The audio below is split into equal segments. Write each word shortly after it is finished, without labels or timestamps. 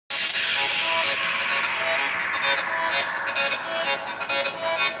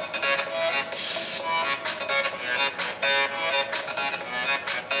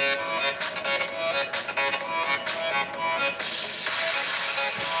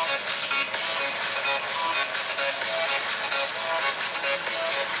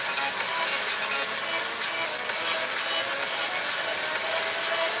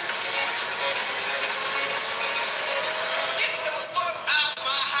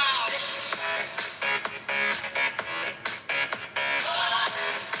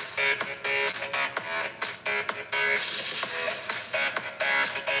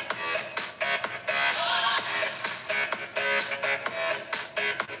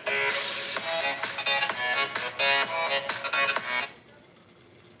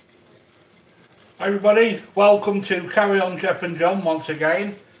Hi everybody, welcome to Carry On Jeff and John once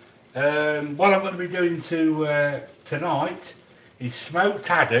again. What I'm going to be doing tonight is smoked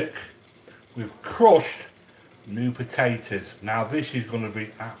haddock with crushed new potatoes. Now this is going to be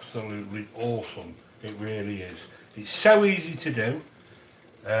absolutely awesome, it really is. It's so easy to do.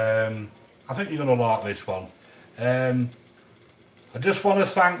 I think you're going to like this one. I just want to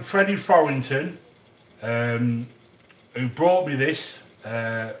thank Freddie Forrington who brought me this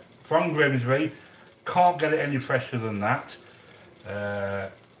from Grimsby. Can't get it any fresher than that.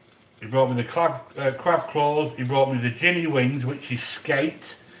 He brought me the crab claws, he brought me the ginny wings, which is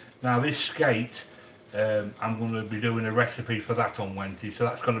skate. Now this skate, I'm going to be doing a recipe for that on Wednesday, so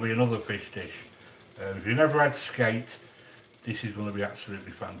that's going to be another fish dish. If you've never had skate, this is going to be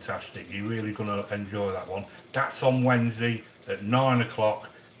absolutely fantastic. You're really going to enjoy that one. That's on Wednesday at 9 o'clock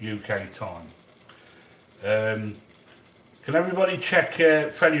UK time. Can everybody check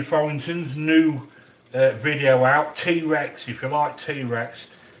Freddie Forrington's new video out, T-Rex. If you like T-Rex,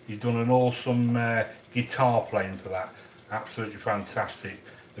 he's done an awesome guitar playing for that. Absolutely fantastic.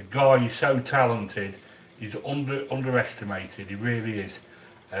 The guy is so talented, he's underestimated, he really is.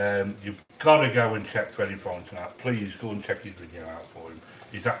 You've got to go and check Freddie Forrington out. Please go and check his video out for him.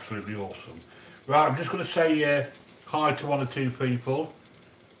 He's absolutely awesome. Right, I'm just going to say hi to one or two people.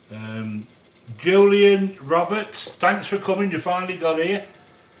 Julian Roberts, thanks for coming, you finally got here.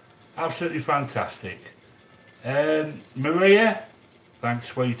 Absolutely fantastic. Maria, thanks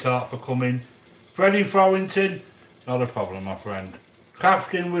sweetheart for coming. Freddie Forrington, not a problem my friend.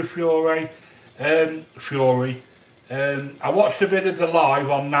 Crafting with Fury. I watched a bit of the live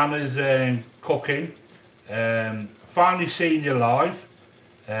on Nana's cooking. Finally seen you live.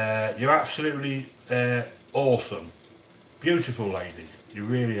 You're absolutely awesome. Beautiful lady, you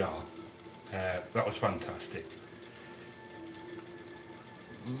really are. That was fantastic.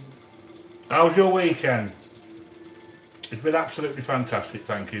 How was your weekend? It's been absolutely fantastic,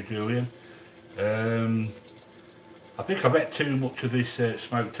 thank you, Julian. I think I ate too much of this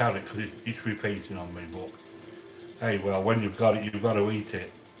smoked haddock because it's repeating on me, but hey, well, when you've got it, you've got to eat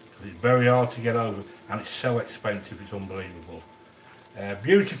it. It's very hard to get over, and it's so expensive, it's unbelievable.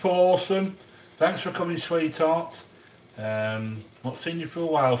 Beautiful, awesome. Thanks for coming, sweetheart. Not seen you for a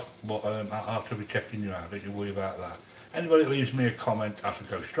while, but I'll have to be checking you out, don't you worry about that. Anybody that leaves me a comment, I should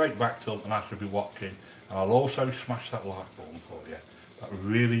go straight back to them and I should be watching. And I'll also smash that like button for you. That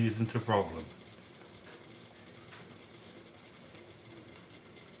really isn't a problem.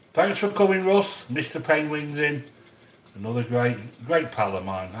 Thanks for coming, Russ. Mr. Penguin's in. Another great pal of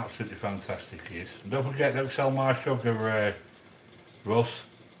mine. Absolutely fantastic he is. And don't forget, don't sell my sugar, Russ.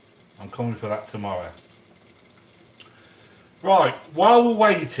 I'm coming for that tomorrow. Right, while we're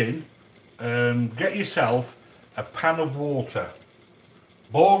waiting, get yourself a pan of water,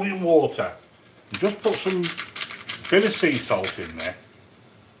 boiling water, and just put some bit of sea salt in there.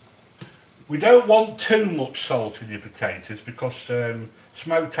 We don't want too much salt in your potatoes because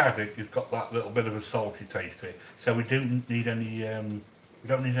smoked haddock has got that little bit of a salty taste to it, so we don't need any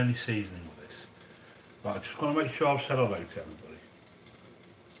seasoning with this. Right, I just want to make sure I've said hello to everybody.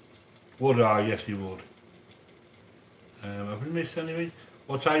 Would I? Yes, you would. Have we missed anything?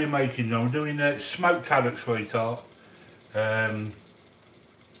 What are you making, John? We're doing smoked haddock, sweetheart. No,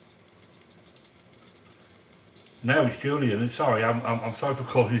 it's Julian. Sorry, I'm sorry for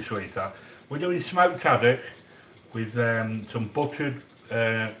calling you sweetheart. We're doing smoked haddock with some buttered,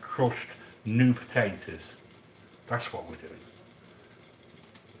 crushed new potatoes. That's what we're doing.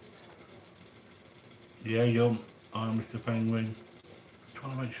 Yeah, yum. I'm Mr. Penguin.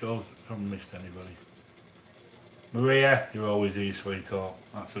 Trying to make sure I haven't missed anybody. Maria, you're always here, sweetheart.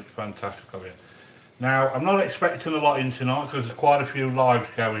 Absolutely fantastic of you. Now, I'm not expecting a lot in tonight because there's quite a few lives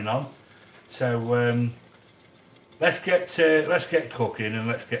going on. So let's get cooking and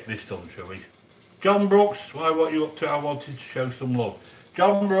let's get this done, shall we? John Brooks, what are you up to? I wanted to show some love.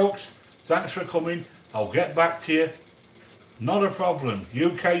 John Brooks, thanks for coming. I'll get back to you. Not a problem.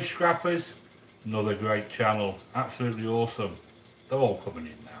 UK Scrappers, another great channel. Absolutely awesome. They're all coming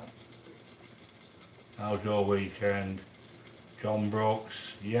in now. How's your weekend? John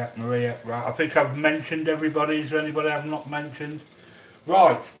Brooks, yeah, Maria, right, I think I've mentioned everybody. Is there anybody I've not mentioned?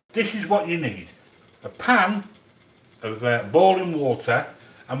 Right, this is what you need. A pan of boiling water,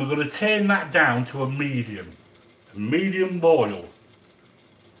 and we're going to turn that down to a medium boil.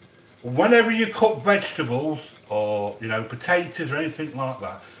 Whenever you cook vegetables, or you know, potatoes or anything like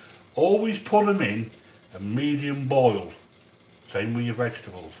that, always put them in a medium boil. Same with your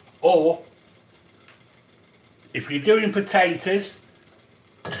vegetables. Or if you're doing potatoes,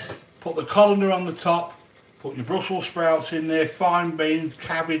 put the colander on the top, put your Brussels sprouts in there, fine beans,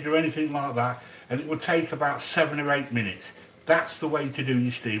 cabbage or anything like that, and it will take about 7 or 8 minutes. That's the way to do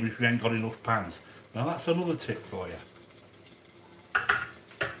your steam if you ain't got enough pans. Now that's another tip for you.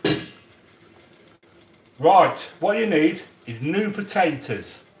 Right, what you need is new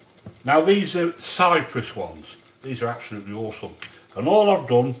potatoes. Now these are Cyprus ones. These are absolutely awesome. And all I've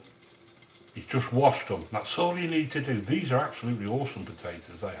done is just washed them. That's all you need to do. These are absolutely awesome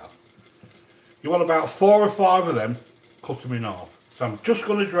potatoes, they are. You want about 4 or 5 of them, cut them in half. So I'm just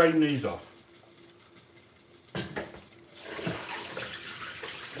going to drain these off.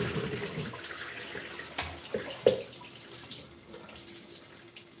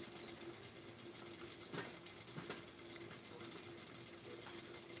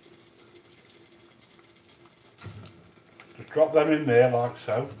 Just drop them in there like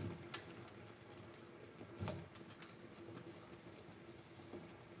so.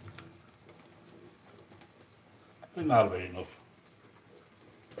 I think that'll be enough.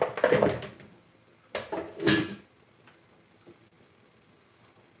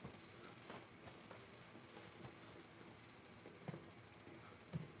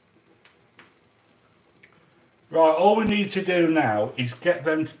 Right, all we need to do now is get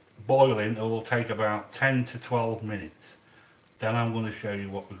them boiling. It will take about 10 to 12 minutes. Then I'm going to show you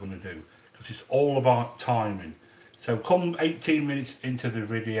what we're going to do, because it's all about timing. So come 18 minutes into the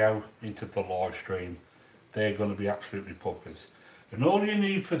video, into the live stream, they're going to be absolutely puckers. And all you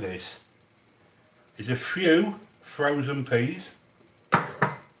need for this is a few frozen peas,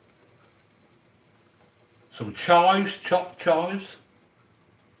 some chives, chopped chives.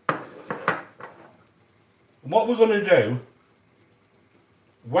 And what we're going to do,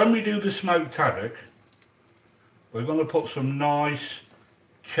 when we do the smoked haddock, we're going to put some nice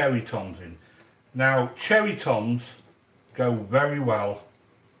cherry toms in. Now cherry toms go very well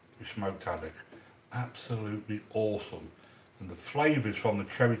with smoked haddock. Absolutely awesome. And the flavours from the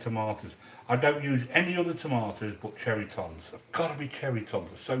cherry tomatoes. I don't use any other tomatoes but cherry toms. They've got to be cherry toms.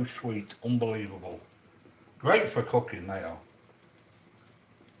 They're so sweet, unbelievable. Great for cooking, they are.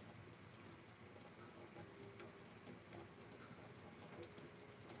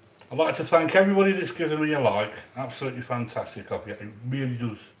 I'd like to thank everybody that's given me a like. Absolutely fantastic of you. It really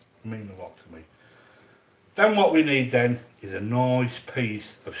does mean a lot to me. Then what we need then is a nice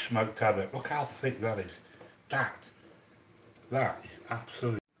piece of smoked haddock. Look how thick that is. That is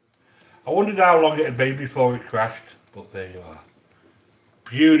absolutely... I wondered how long it'd be before it crashed, but there you are.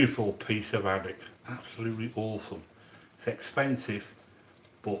 Beautiful piece of haddock. Absolutely awesome. It's expensive,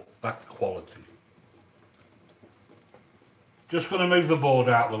 but that's quality. Just going to move the board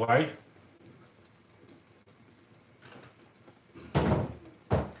out of the way.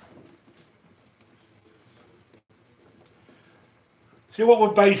 See what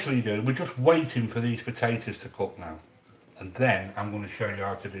we're basically doing, we're just waiting for these potatoes to cook now. And then I'm going to show you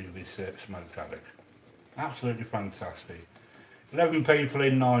how to do this smoked haddock. Absolutely fantastic. 11 people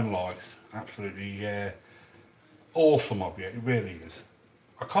in, 9 likes. Absolutely awesome of you, it really is.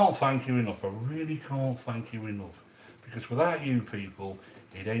 I can't thank you enough, I really can't thank you enough. Because without you people,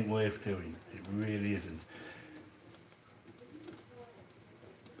 it ain't worth doing. It really isn't.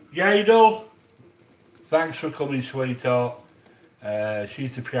 Yadel, thanks for coming, sweetheart.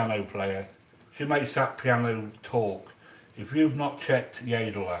 She's the piano player. She makes that piano talk. If you've not checked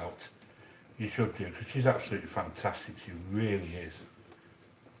Yadel out, you should do, because she's absolutely fantastic. She really is.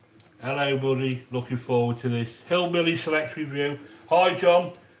 Hello, buddy. Looking forward to this. Hillbilly Select Review. Hi,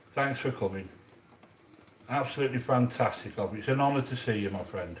 John. Thanks for coming. Absolutely fantastic of you. It's an honour to see you, my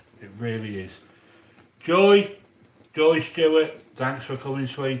friend. It really is. Joy Stewart, thanks for coming,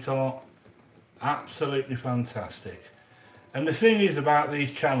 sweetheart. Absolutely fantastic. And the thing is about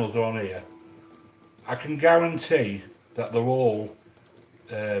these channels on here, I can guarantee that they're all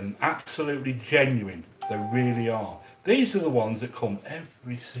absolutely genuine. They really are. These are the ones that come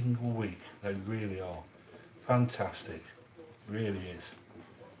every single week. They really are. Fantastic. Really is.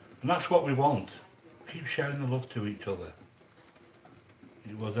 And that's what we want. Keep showing the love to each other.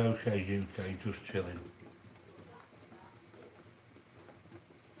 It was okay, UK, just chilling.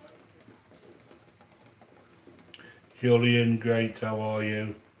 Julian, great, how are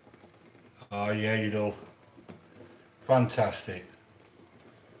you? Ah, Yadel, fantastic.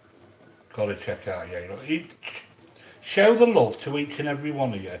 Gotta check out Yadel. Show the love to each and every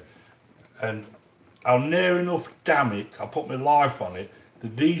one of you, and I'll near enough damn it, I'll put my life on it,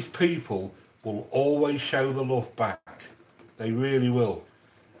 that these people will always show the love back. They really will.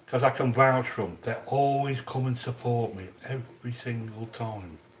 Because I can vouch for them. They always come and support me every single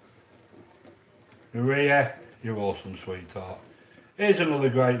time. Maria, you're awesome, sweetheart. Here's another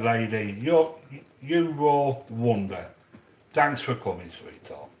great lady. You raw wonder. Thanks for coming,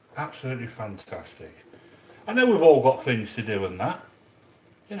 sweetheart. Absolutely fantastic. I know we've all got things to do and that,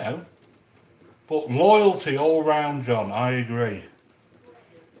 you know. But loyalty all round, John, I agree.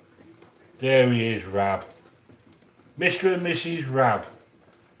 There he is, Rab. Mr. and Mrs. Rab.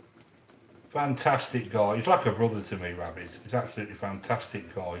 Fantastic guy. He's like a brother to me, Rab is. He's absolutely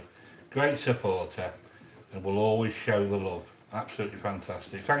fantastic guy. Great supporter. And will always show the love. Absolutely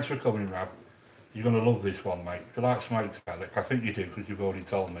fantastic. Thanks for coming, Rab. You're going to love this one, mate. If you like smoked Haddock, I think you do because you've already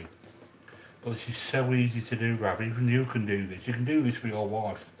told me. But this is so easy to do, Rab. Even you can do this. You can do this with your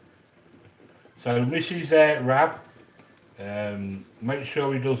wife. So, Mrs. Rab, make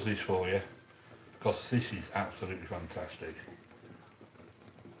sure he does this for you. Because this is absolutely fantastic.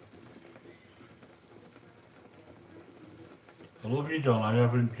 I love you, Don. I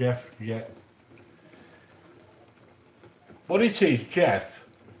haven't, Jeff, yet. What it is, Jeff,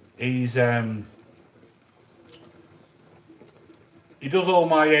 he's he does all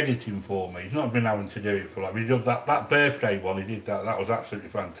my editing for me. He's not been having to do it for like, he did that birthday one, he did that was absolutely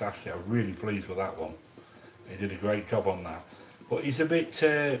fantastic. I was really pleased with that one. He did a great job on that. But he's a bit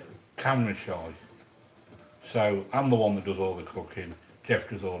camera shy. So I'm the one that does all the cooking, Jeff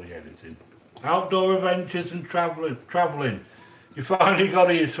does all the editing. Outdoor adventures and travelling. You finally got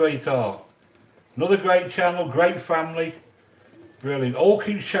here, sweetheart. Another great channel, great family. Brilliant. All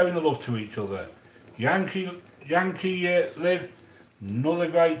keep showing the love to each other. Yankee Live, another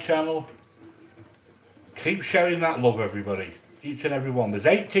great channel. Keep showing that love, everybody. Each and every one. There's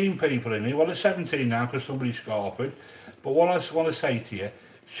 18 people in here. Well, there's 17 now because somebody's scarpered. But what I want to say to you,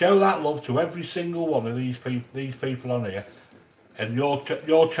 show that love to every single one of these people on here, and your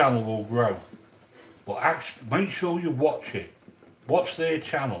channel will grow. But actually, make sure you watch it. Watch their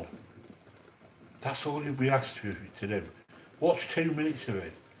channel. That's all you'll be asked to do. Watch 2 minutes of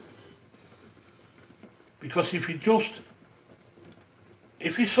it. Because if you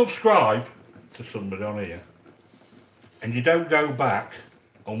subscribe to somebody on here and you don't go back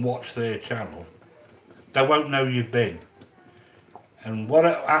and watch their channel, they won't know you've been. And what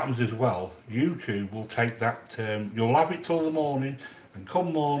happens as well, YouTube will take that, you'll have it till the morning, and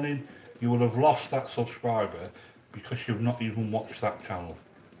come morning you will have lost that subscriber because you've not even watched that channel.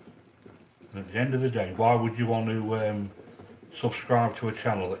 And at the end of the day, why would you want to subscribe to a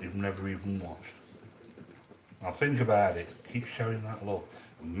channel that you've never even watched? Now think about it, keep showing that love,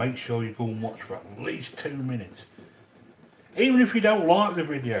 and make sure you go and watch for at least 2 minutes. Even if you don't like the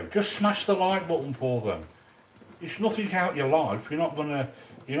video, just smash the like button for them. It's nothing out your life, you're not gonna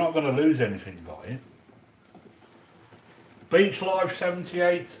lose anything by it. Beach Life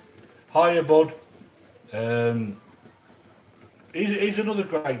 78, hiya bud. He's another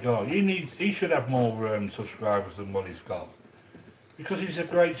great guy. He should have more subscribers than what he's got, because he's a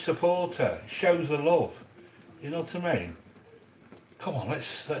great supporter. He shows the love. You know what I mean? Come on,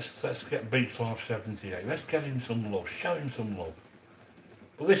 let's get Beach Life 78. Let's get him some love. Show him some love.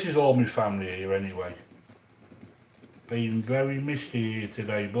 But this is all my family here anyway. Been very misty here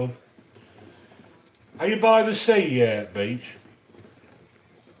today, bud. Are you by the sea, Beach?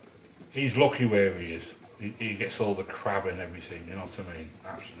 He's lucky where he is. He gets all the crab and everything, you know what I mean?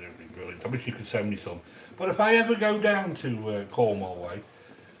 Absolutely brilliant. I wish you could send me some. But if I ever go down to Cornwall way,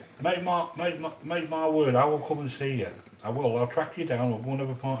 make my word, I will come and see you. I will. I'll track you down. We'll go and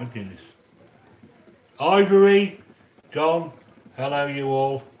have a pint of Guinness. Ivory, John, hello you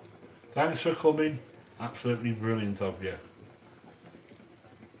all. Thanks for coming. Absolutely brilliant of you.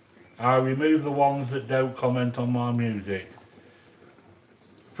 I remove the ones that don't comment on my music.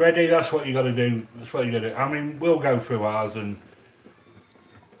 Freddie, that's what you got to do. That's what you got to do. I mean, we'll go through ours, and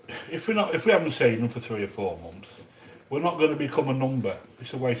if we haven't seen them for 3 or 4 months, we're not going to become a number.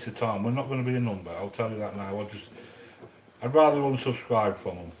 It's a waste of time. We're not going to be a number. I'll tell you that now. I'd rather unsubscribe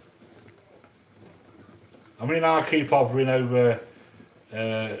from them. I mean, I keep hovering over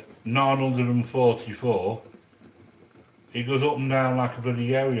 944. It goes up and down like a bloody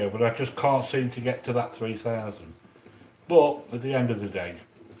yo-yo, but I just can't seem to get to that 3,000. But at the end of the day,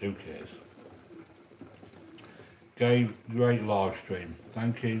 who cares? Okay, great live stream.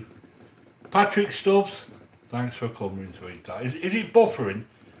 Thank you. Patrick Stubbs, thanks for coming, sweetheart. Is it buffering?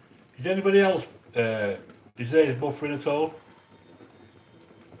 Is anybody else, is theirs buffering at all?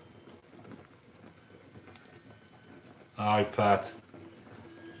 Hi Pat,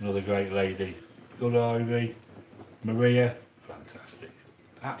 another great lady. Good Ivy, Maria, fantastic.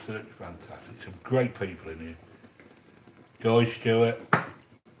 Absolutely fantastic. Some great people in here. Joy Stewart,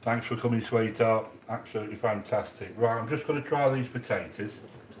 thanks for coming, sweetheart. Absolutely fantastic. Right, I'm just going to try these potatoes.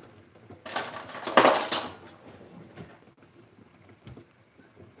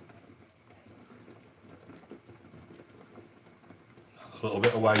 A little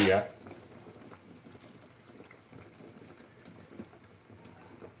bit away yet.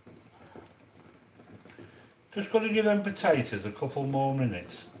 Just going to give them potatoes a couple more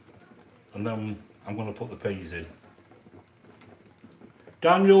minutes and then I'm going to put the peas in.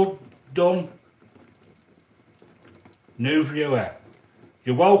 Daniel Dunn, new viewer.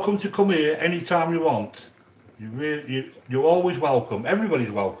 You're welcome to come here anytime you want. You're always welcome. Everybody's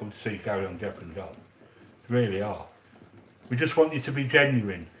welcome to see Carry On Jeff and John. They really are. We just want you to be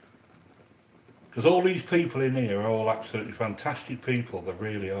genuine. Because all these people in here are all absolutely fantastic people. They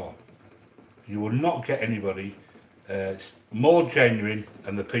really are. You will not get anybody more genuine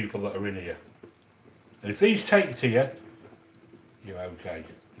than the people that are in here. And if these take to you, you're okay.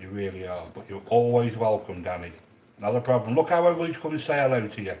 You really are. But you're always welcome, Danny. Not a problem. Look how everybody's come and say hello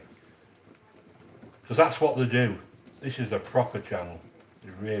to you. Because that's what they do. This is a proper channel.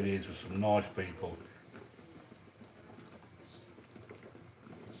 It really is, with some nice people.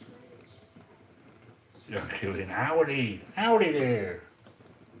 You're killing. Howdy. Howdy there.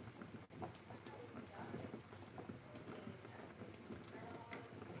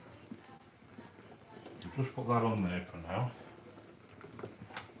 Just put that on there for now.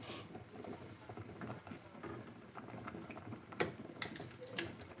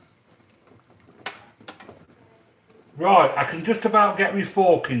 Right, I can just about get my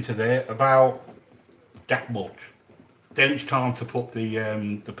fork into there about that much. Then it's time to put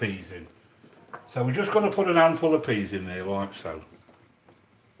the peas in. So we're just going to put an handful of peas in there like so.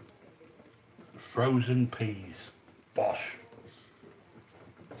 Frozen peas. Bosh.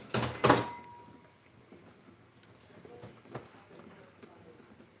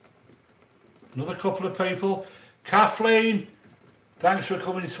 Another couple of people. Kathleen, thanks for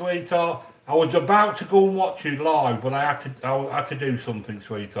coming, sweetheart. I was about to go and watch you live, but I had to do something,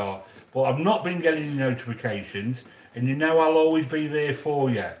 sweetheart. But I've not been getting any notifications, and you know I'll always be there for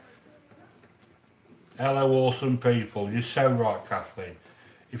you. Hello, awesome people. You're so right, Kathleen.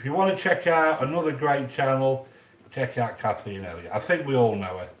 If you want to check out another great channel, check out Kathleen Elliott. I think we all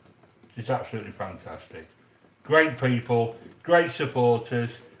know her. She's absolutely fantastic. Great people, great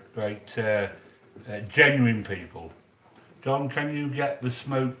supporters, great genuine people. John, can you get the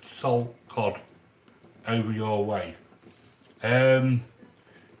smoked salt cod over your way?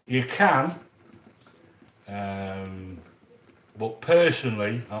 You can, but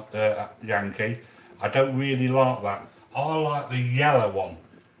personally, Yankee, I don't really like that. I like the yellow one,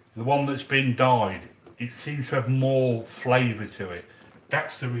 the one that's been dyed. It seems to have more flavour to it.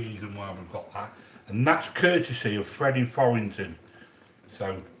 That's the reason why we've got that. And that's courtesy of Freddie Forrington.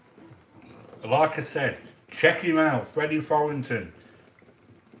 So, like I said, check him out, Freddie Forrington.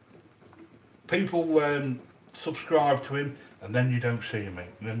 People subscribe to him and then you don't see him,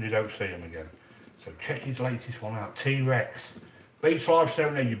 again. So check his latest one out, T-Rex. Beach Life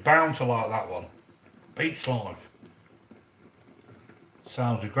 7, you're bound to like that one. Beach Life.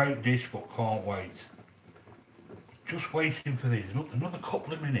 Sounds a great dish, but can't wait. Just waiting for these, another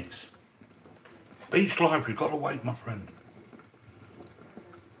couple of minutes. Beach Life, you've got to wait, my friend.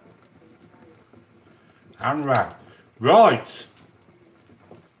 And right.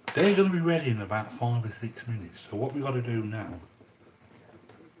 They're going to be ready in about 5 or 6 minutes. So what we've got to do now,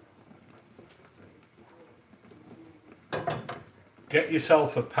 get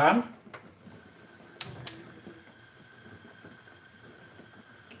yourself a pan.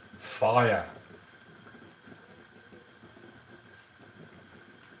 Fire.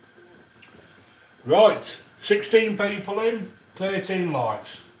 Right, 16 people in, 13 likes.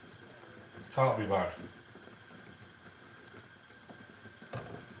 Can't be bad.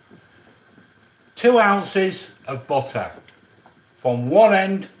 2 ounces of butter. From one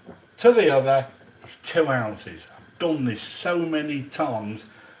end to the other is 2 ounces. I've done this so many times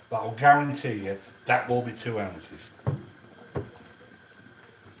that I'll guarantee you that will be 2 ounces.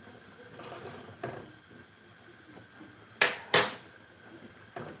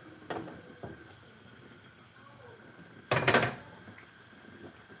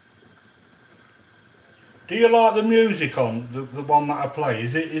 Do you like the music on the one that I play?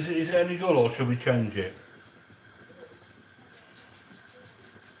 Is it any good, or should we change it?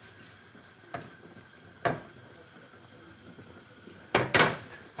 And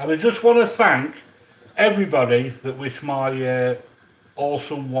I just want to thank everybody that wished my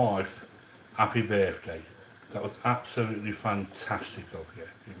awesome wife happy birthday. That was absolutely fantastic of you.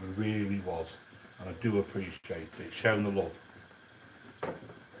 It really was. And I do appreciate it. Showing the love.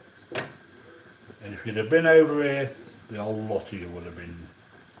 And if you'd have been over here, the whole lot of you would have been...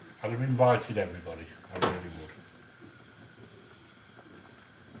 I'd have invited everybody. I really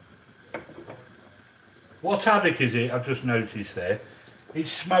would. What haddock is it? I've just noticed there.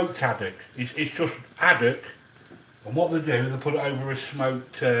 It's smoked haddock. It's just haddock. And what they do, they put it over a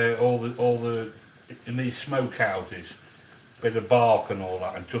smoked, all the in these smoke houses, bit of bark and all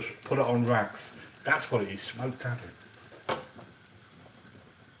that, and just put it on racks. That's what it is, smoked haddock.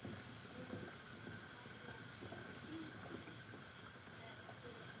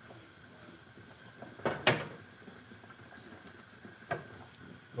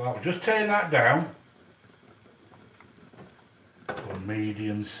 Right, we'll just turn that down to a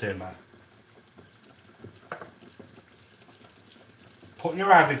medium simmer. Put your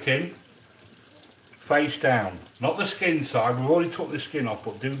haddock in, face down, not the skin side. We've already took the skin off,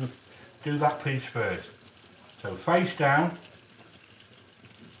 but do that piece first. So face down.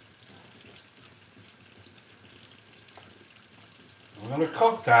 We're going to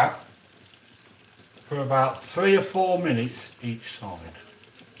cook that for about 3 or 4 minutes each side.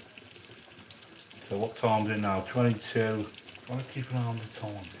 So what time is it now? 22. Try to keep an eye on the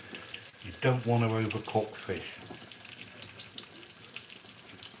time. You don't want to overcook fish.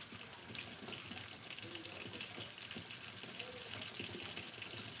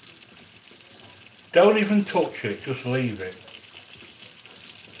 Don't even touch it, just leave it.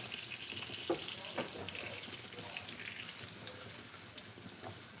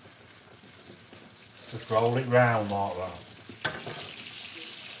 Just roll it round like that.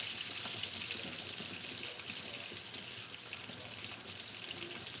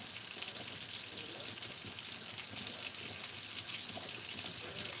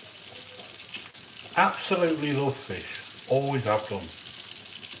 Absolutely love fish, always have done.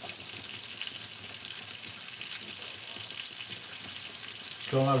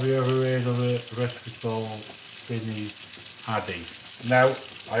 John, have you ever heard of a recipe called Spinny Haddy? No,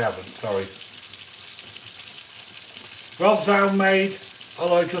 I haven't, sorry. Rob's Homemade,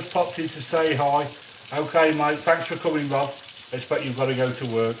 hello, just popped in to say hi. Okay mate, thanks for coming Rob. I expect you've got to go to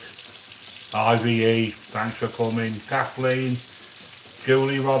work. IVE, thanks for coming. Kathleen,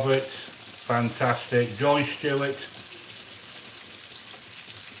 Julie Roberts, fantastic. Joy Stewart.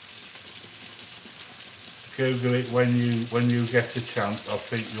 Google it when you get a chance. I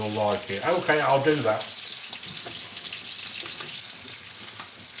think you'll like it. Okay, I'll do that.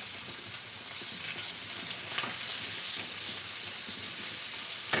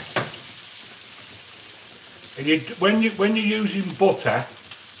 And when you're using butter,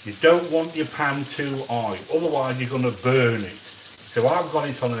 you don't want your pan too high, otherwise you're going to burn it. So I've got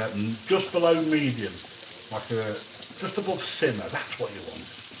it on just below medium, like just above simmer. That's what you want.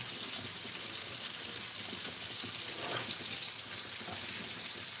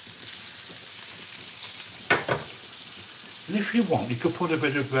 And if you want, you could put a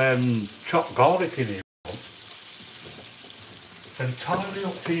bit of chopped garlic in here. It's entirely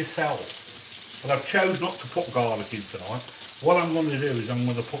up to yourself. But I've chosen not to put garlic in tonight. What I'm going to do is I'm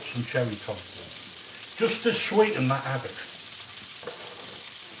going to put some cherry tomatoes in, just to sweeten that haddock.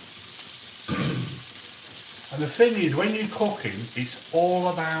 And the thing is, when you're cooking, it's all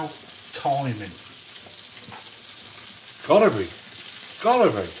about timing. Gotta be. Gotta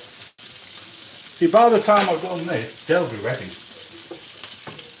be. See, by the time I've done this, they'll be ready.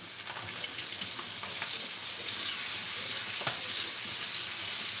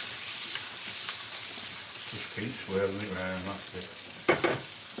 Just keep swirling it round, that's it.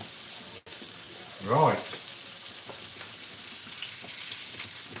 Right.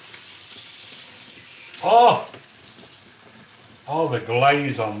 Oh, the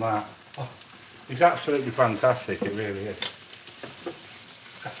glaze on that. Oh, it's absolutely fantastic, it really is.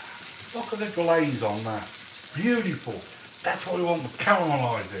 Look at the glaze on that. Beautiful. That's what we want to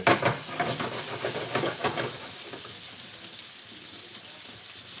caramelise it.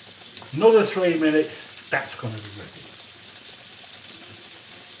 Another 3 minutes, that's going to be ready.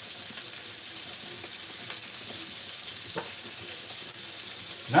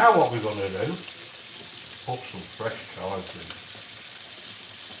 Now what we're going to do, put some fresh chives in.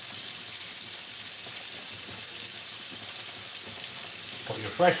 Put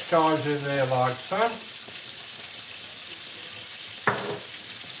your fresh chives in there like so.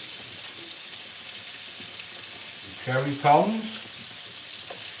 cherry tongs,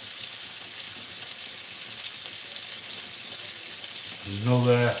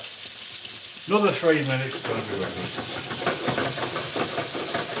 another 3 minutes it's going to be ready.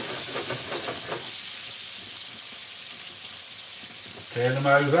 Turn them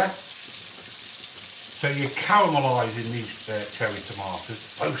over. So you're caramelising these cherry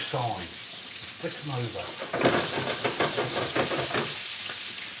tomatoes, both sides. Flick them over.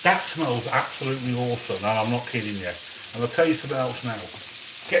 That smells absolutely awesome, and I'm not kidding you. And I'll tell you something else now.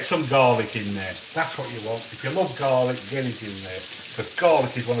 Get some garlic in there. That's what you want. If you love garlic, get it in there. Because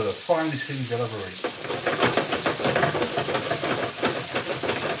garlic is one of the finest things you'll ever eat.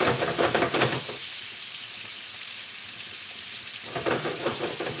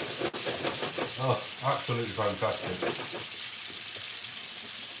 Oh, absolutely fantastic.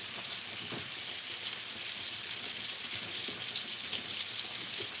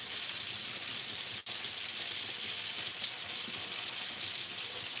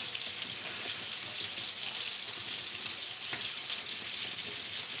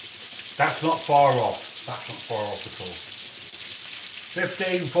 That's not far off. That's not far off at all.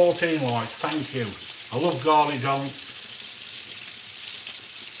 15, 14 likes, thank you. I love garlic on.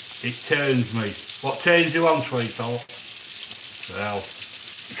 It turns me. What turns you on, sweetheart? Well,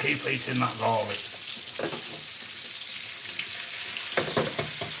 keep eating that garlic.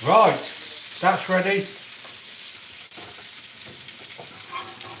 Right, that's ready.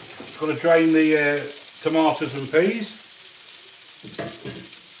 Got to drain the tomatoes and peas.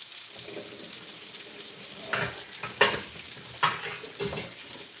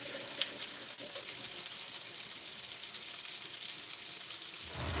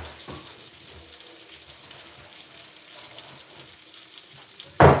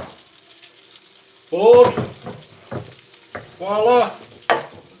 Board. Voila.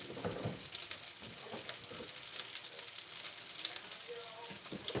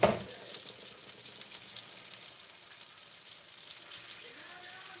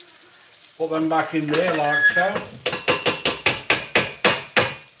 Put them back in there like so.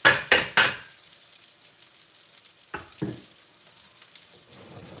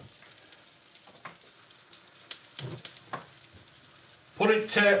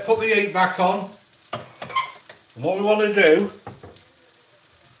 Put the heat back on. And what we want to do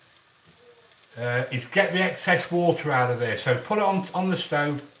is get the excess water out of there. So put it on the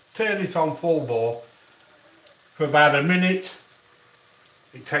stove, turn it on full bore for about a minute.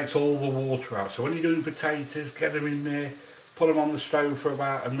 It takes all the water out. So when you're doing potatoes, get them in there, put them on the stove for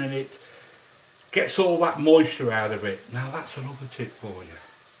about a minute. Gets all that moisture out of it. Now that's another tip for you.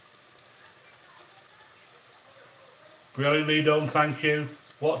 Brilliantly done, thank you.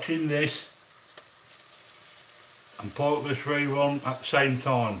 Watching this and pointless rerun at the same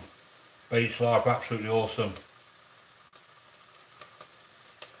time. Beach life, absolutely awesome.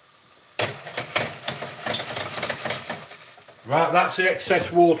 Right, that's the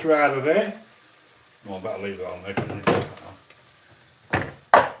excess water out of there. Well, I better leave it on there.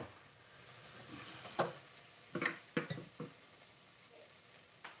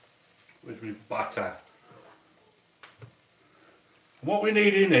 With my batter. And what we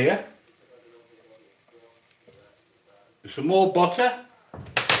need in here is some more butter.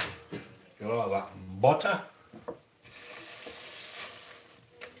 You like that? Butter.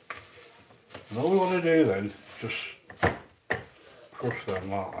 And all we want to do then is just crush them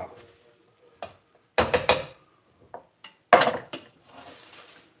like that.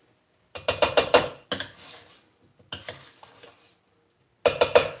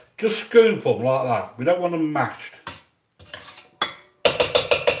 Just scoop them like that. We don't want them mashed.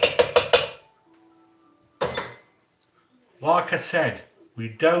 Like I said, we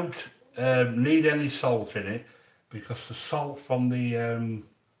don't need any salt in it because the salt from the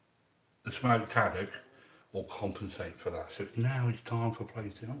smoked haddock will compensate for that. So now it's time for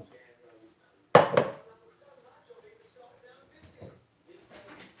plating up.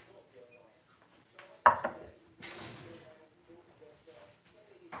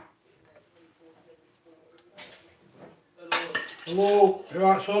 Hello, you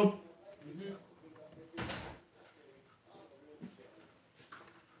alright, son?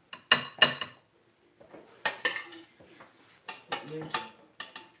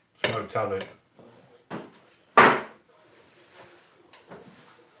 Smoked haddock.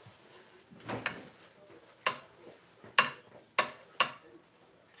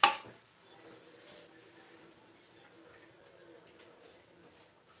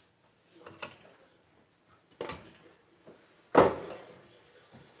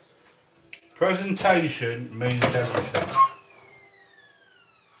 Presentation means everything.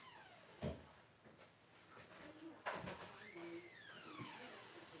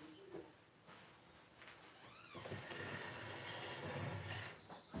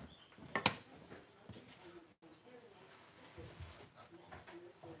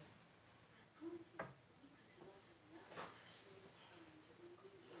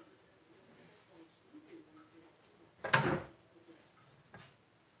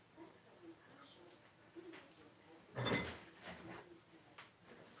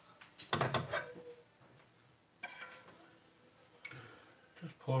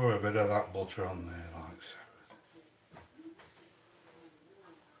 Pour a bit of that butter on there like so.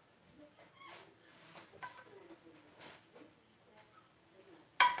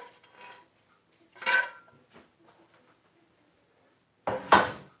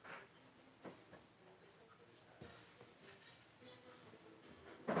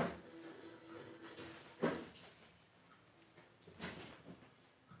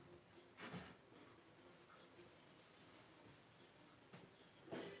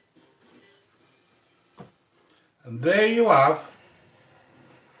 And there you have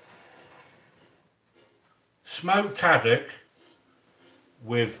smoked haddock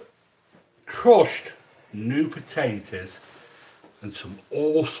with crushed new potatoes and some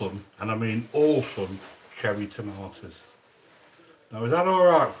awesome, and I mean awesome, cherry tomatoes. Now is that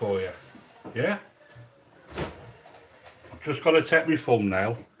alright for you? Yeah? I've just got to take my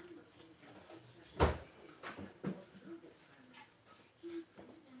thumbnail.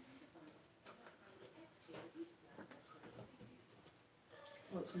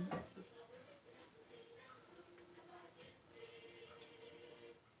 What's in?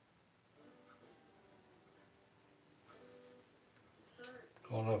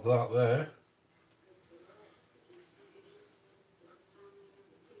 I'll have that there.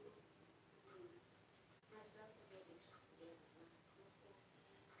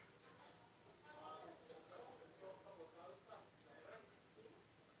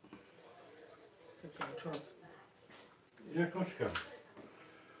 Yeah, of course you can.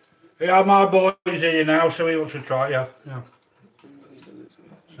 Yeah, my boy's here now, so he wants to try, yeah.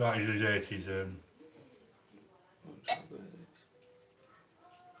 So he's ate his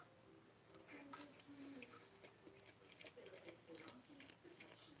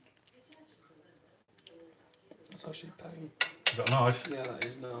That's actually pain. Is that nice? Yeah, that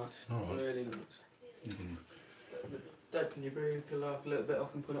is nice. Alright. Really nice. Dad, can you break a little bit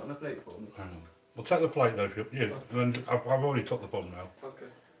off and put it on a plate for me? Hang on. We'll take the plate though, yeah. And I've already took the bun now. Okay.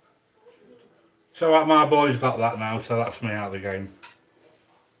 So my boy's got that now, so that's me out of the game.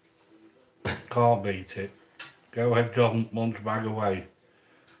 Can't beat it. Go ahead, John, munch bag away.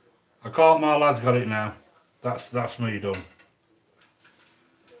 I can't, my lad's got it now. That's me done.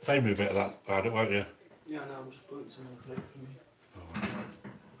 Save me a bit of that, Haddock, won't you? Yeah, no, I'm just putting some on the plate for me. Oh.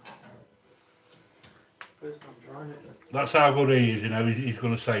 First time trying it then. That's how good he is, you know. He's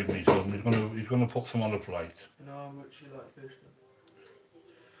going to save me some. He's going to put some on the plate. You know how much you like fish then?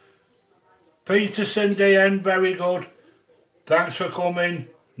 Peterson DN, very good. Thanks for coming.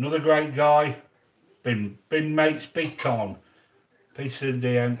 Another great guy. Been mates big time. Peterson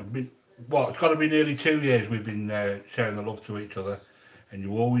DN. It's got to be nearly 2 years we've been sharing the love to each other, and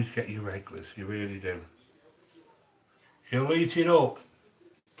you always get your regulars. You really do. You'll eat it up.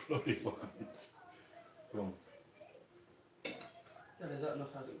 Bloody one. Come on. Yeah, is that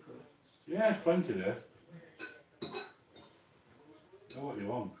enough haddock for you? Yeah, it's plenty there. Know what you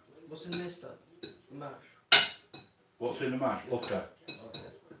want. What's in this then? Mash? What's in the mash? Butter.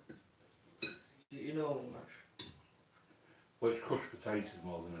 Okay. You know mash? Well, it's crushed potatoes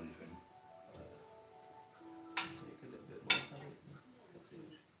more than anything. Take a little bit more haddock. That's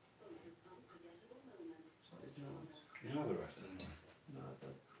it. That is nice. You know the rest, don't you? No, I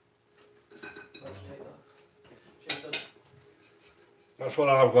don't. I'll just take that. Cheers, Dad. That's what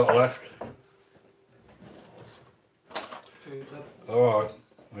I've got left. Cheers, Dad. Alright,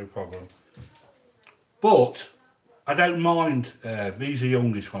 no problem. But I don't mind, he's the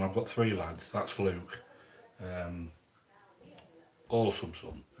youngest one, I've got 3 lads, that's Luke. Awesome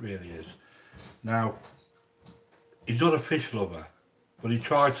son, really is. Now, he's not a fish lover, but he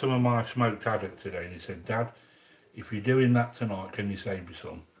tried some of my smoked haddock today and he said, Dad, if you're doing that tonight, can you save me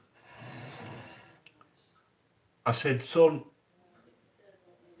some? I said, son,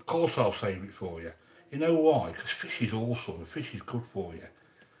 of course I'll save it for you. You know why? Because fish is awesome, and fish is good for you.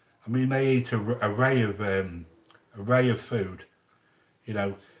 I mean, they eat an array of food. You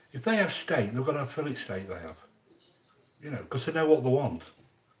know, if they have steak, they've got to have fillet steak they have. You know, because they know what they want.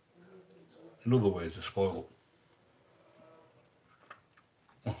 In other words, they're spoiled.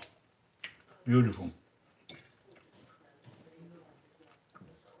 Oh, beautiful.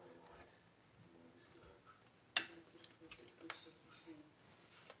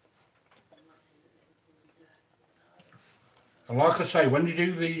 And like I say, when you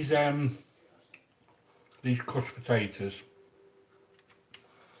do these crushed potatoes,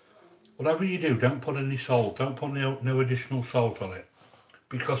 whatever you do, don't put any salt, don't put no additional salt on it,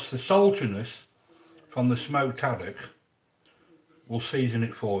 because the saltiness from the smoked haddock will season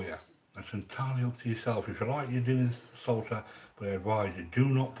it for you. That's entirely up to yourself. If you like your dinner salter, but I advise you, do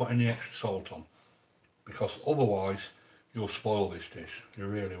not put any extra salt on, because otherwise You'll spoil this dish, you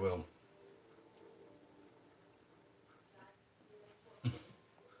really will.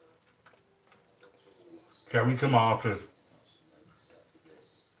 Cherry tomatoes.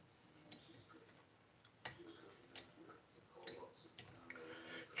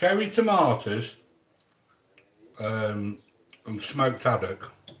 Cherry tomatoes and smoked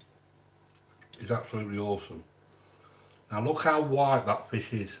haddock is absolutely awesome. Now look how white that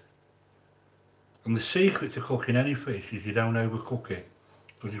fish is. And the secret to cooking any fish is you don't overcook it.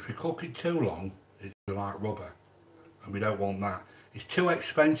 Because if you cook it too long, it's like rubber. And we don't want that. It's too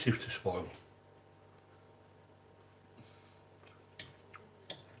expensive to spoil.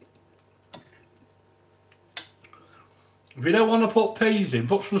 If you don't want to put peas in,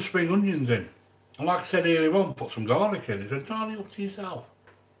 put some spring onions in. And like I said earlier on, put some garlic in. It's entirely up to yourself.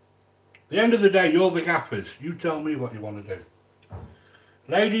 At the end of the day, you're the gaffers. You tell me what you want to do.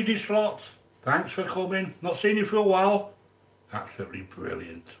 Lady Dislot, thanks for coming. Not seen you for a while. Absolutely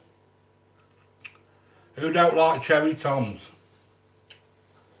brilliant. Who don't like cherry toms?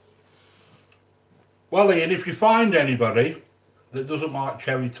 Well, Ian, if you find anybody that doesn't like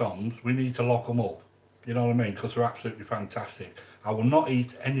cherry toms, we need to lock them up. You know what I mean? Because they're absolutely fantastic. I will not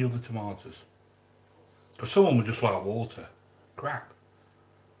eat any other tomatoes. Because some of them are just like water. Crap.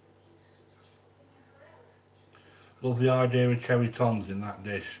 Love the idea of cherry toms in that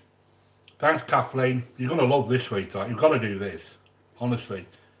dish. Thanks, Kathleen. You're going to love this, sweetheart. You've got to do this. Honestly.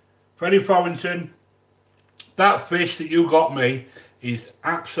 Freddie Forrington, that fish that you got me is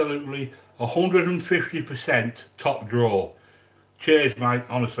absolutely 150% top drawer. Cheers, mate.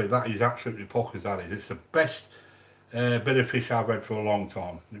 Honestly, that is absolutely pockers, that is. It's the best bit of fish I've had for a long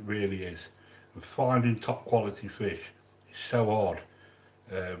time. It really is. And finding top quality fish is so hard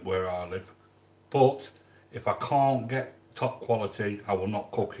where I live. But if I can't get top quality, I will not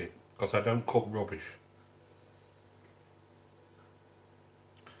cook it. Because I don't cook rubbish.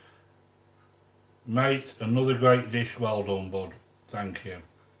 Mate, another great dish. Well done, bud. Thank you.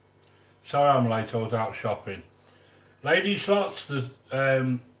 Sorry I'm late, I was out shopping. Lady Slots, you've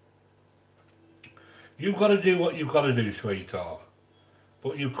got to do what you've got to do, sweetheart.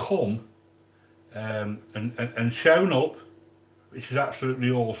 But you come and shown up, which is absolutely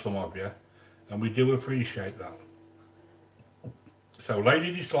awesome of you. And we do appreciate that. So,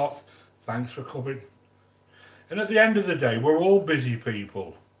 Lady Slots, thanks for coming. And at the end of the day, we're all busy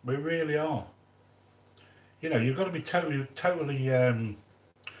people. We really are. You know, you've got to be totally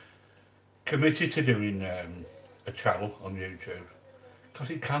committed to doing a channel on YouTube. Because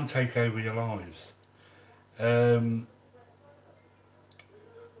it can take over your lives.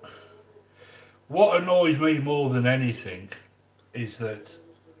 What annoys me more than anything is that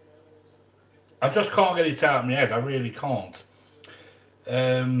I just can't get it out of my head. I really can't.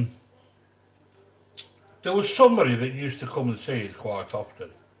 There was somebody that used to come and see us quite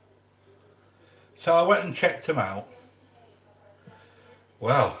often. So I went and checked them out.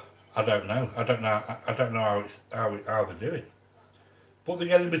 Well, I don't know how they do it. But they're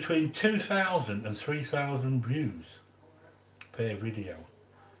getting between 2,000 and 3,000 views per video.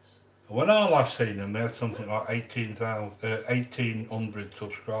 And when I last seen them, they had something like 1,800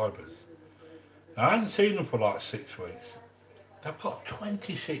 subscribers. Now, I hadn't seen them for like 6 weeks. They've got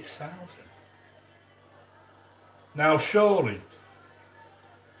 26,000. Now, surely,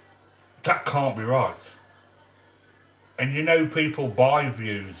 that can't be right. And you know people buy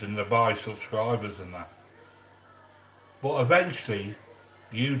views and they buy subscribers and that. But eventually,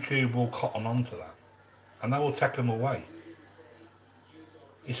 YouTube will cotton on to that. And they will take them away.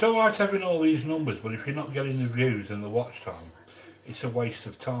 It's alright having all these numbers, but if you're not getting the views and the watch time, it's a waste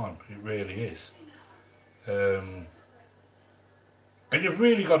of time. It really is. And you've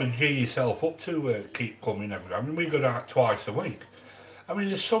really got to gear yourself up to keep coming every day. I mean, we go out twice a week. I mean,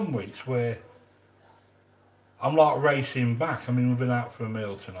 there's some weeks where I'm like racing back. I mean, we've been out for a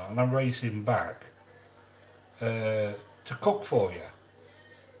meal tonight and I'm racing back to cook for you.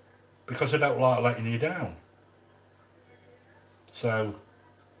 Because I don't like letting you down. So,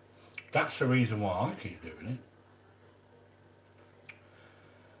 that's the reason why I keep doing it.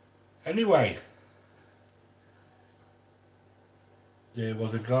 Anyway, there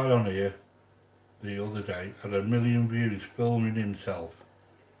was a guy on here the other day, had 1 million views filming himself.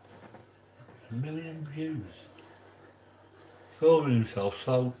 1 million views. Filming himself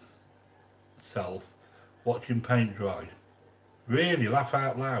watching paint dry. Really, laugh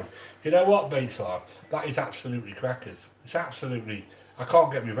out loud. You know what, Beats Life? That is absolutely crackers. It's absolutely, I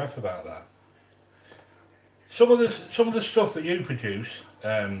can't get my breath about that. Some of the stuff that you produce,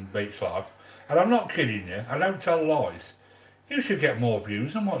 Beats Life, and I'm not kidding you, I don't tell lies, you should get more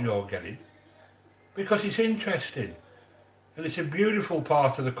views than what you're getting. Because it's interesting. And it's a beautiful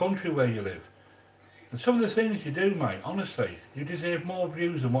part of the country where you live. And some of the things you do, mate, honestly, you deserve more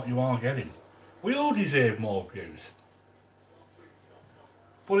views than what you are getting. We all deserve more views.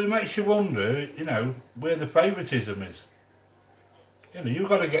 But it makes you wonder, you know, where the favouritism is. You know, you've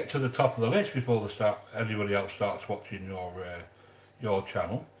got to get to the top of the list before anybody else starts watching your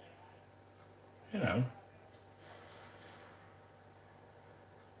channel. You know.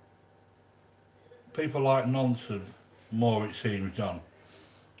 People like nonsense more, it seems, John.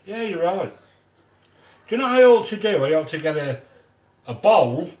 Yeah, you're right. Do you know what I ought to do? I ought to get a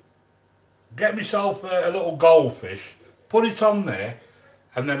bowl, get myself a little goldfish, put it on there,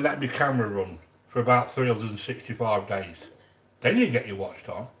 and then let my camera run for about 365 days. Then you get your watch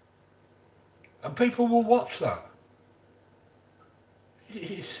time. And people will watch that.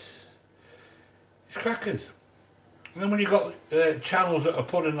 It's crackers. And then when you've got channels that are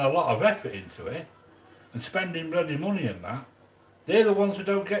putting a lot of effort into it, and spending bloody money in that, they're the ones who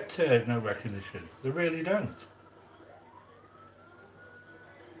don't get no recognition. They really don't.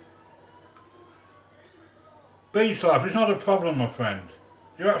 Beach life is not a problem, my friend.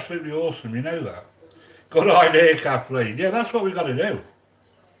 You're absolutely awesome, you know that. Good idea, Kathleen. Yeah, that's what we've got to do.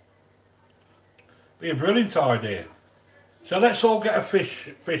 Be a brilliant idea. So let's all get a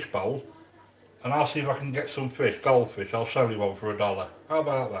fish bowl, and I'll see if I can get some fish, goldfish. I'll sell you one for $1. How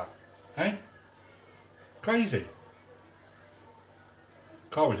about that? Eh? Crazy.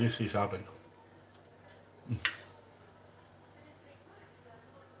 Can't resist this Haddock.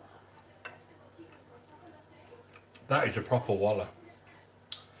 That is a proper waller.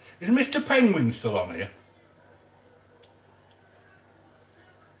 Is Mr. Penguin still on here?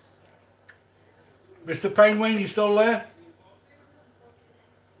 Mr. Penguin, you still there?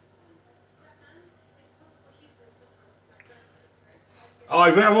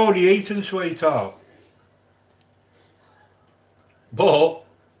 I've already eaten, sweetheart. But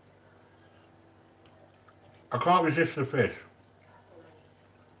I can't resist the fish.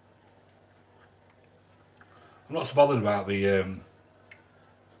 I'm not so bothered about the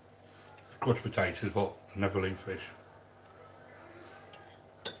crushed potatoes, but I never leave fish.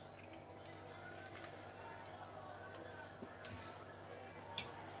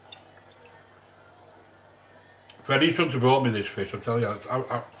 Freddie shouldn't have brought me this fish, I tell you.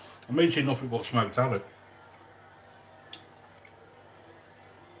 I'm eating nothing but smoked haddock.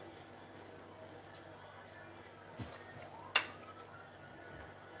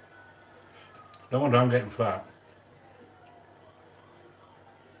 No wonder I'm getting fat.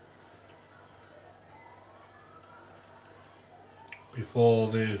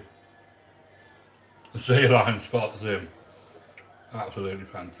 Before the sea lion spots him. Absolutely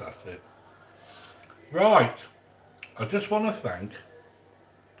fantastic. Right, I just want to thank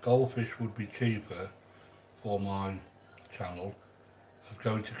Goldfish Would Be Cheaper for my channel, as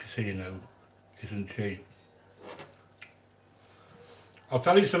going to casino isn't cheap. I'll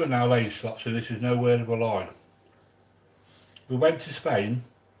tell you something now, ladies, slots, and this is no word of a lie. We went to Spain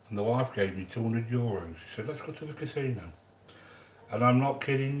and the wife gave me €200. She said, let's go to the casino. And I'm not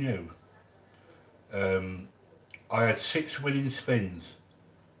kidding you. I had 6 winning spins.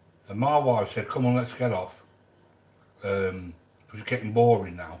 And my wife said, come on, let's get off. It was getting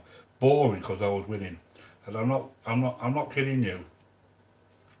boring now. Boring because I was winning. And I'm not kidding you.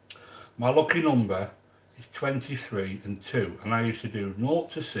 My lucky number is 23 and 2, and I used to do 0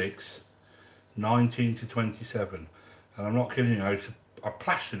 to 6, 19 to 27, and I'm not kidding you, I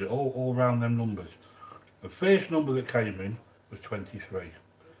plastered it all around them numbers. The first number that came in was 23.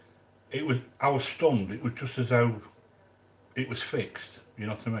 I was stunned. It was just as though it was fixed, you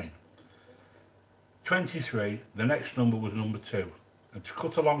know what I mean? 23, the next number was number 2, and to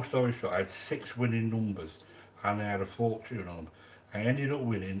cut a long story short, I had 6 winning numbers, and I had a fortune on them. I ended up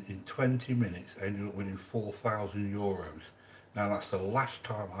winning, in 20 minutes, I ended up winning €4,000. Now that's the last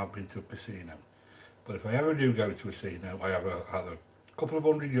time I've been to a casino. But if I ever do go to a casino, I have either a couple of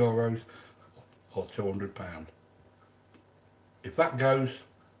 €100 or £200. If that goes,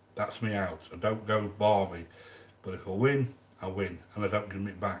 that's me out. I don't go barmy. But if I win, I win, and I don't give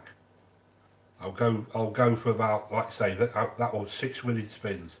it back. I'll go for about, like I say, that was 6 winning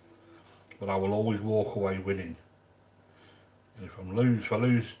spins. But I will always walk away winning. If I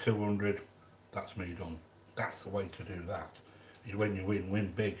lose 200, that's me done. That's the way to do that. Is when you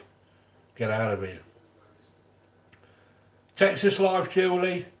win big. Get out of here. Texas Life,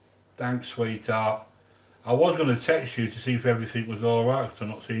 Julie. Thanks, sweetheart. I was going to text you to see if everything was alright, because I've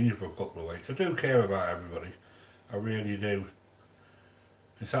not seen you for a couple of weeks. I do care about everybody. I really do.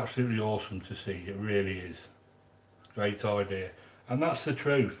 It's absolutely awesome to see. It really is. Great idea. And that's the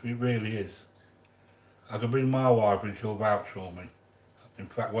truth. It really is. I could bring my wife and she'll vouch for me. In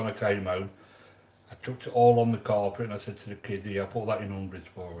fact, when I came home, I chucked it all on the carpet and I said to the kid, here, put that in hundreds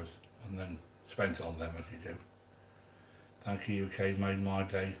for us. And then spent it on them as you do. Thank you, UK, made my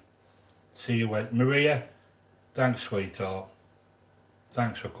day. See you when... Maria, thanks, sweetheart.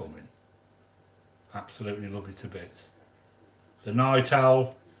 Thanks for coming. Absolutely love you to bits. The Night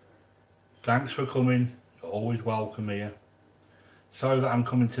Owl, thanks for coming. You're always welcome here. Sorry that I'm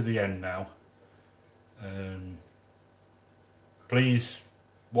coming to the end now. Please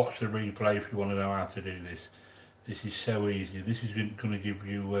watch the replay if you want to know how to do this. This is so easy. This is going to give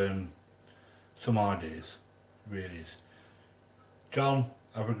you some ideas. It really is. John,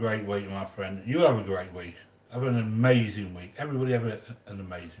 have a great week, my friend. You have a great week. Have an amazing week. Everybody have an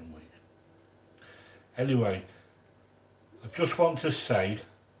amazing week. Anyway, I just want to say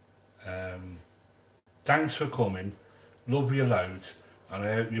thanks for coming. Love you loads. And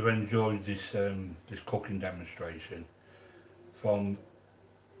I hope you've enjoyed this this cooking demonstration. From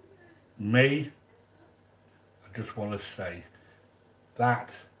me, I just want to say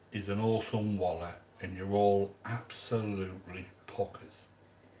that is an awesome wallet and you're all absolutely puckers.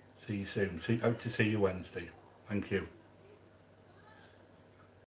 See you soon. Hope to see you Wednesday. Thank you.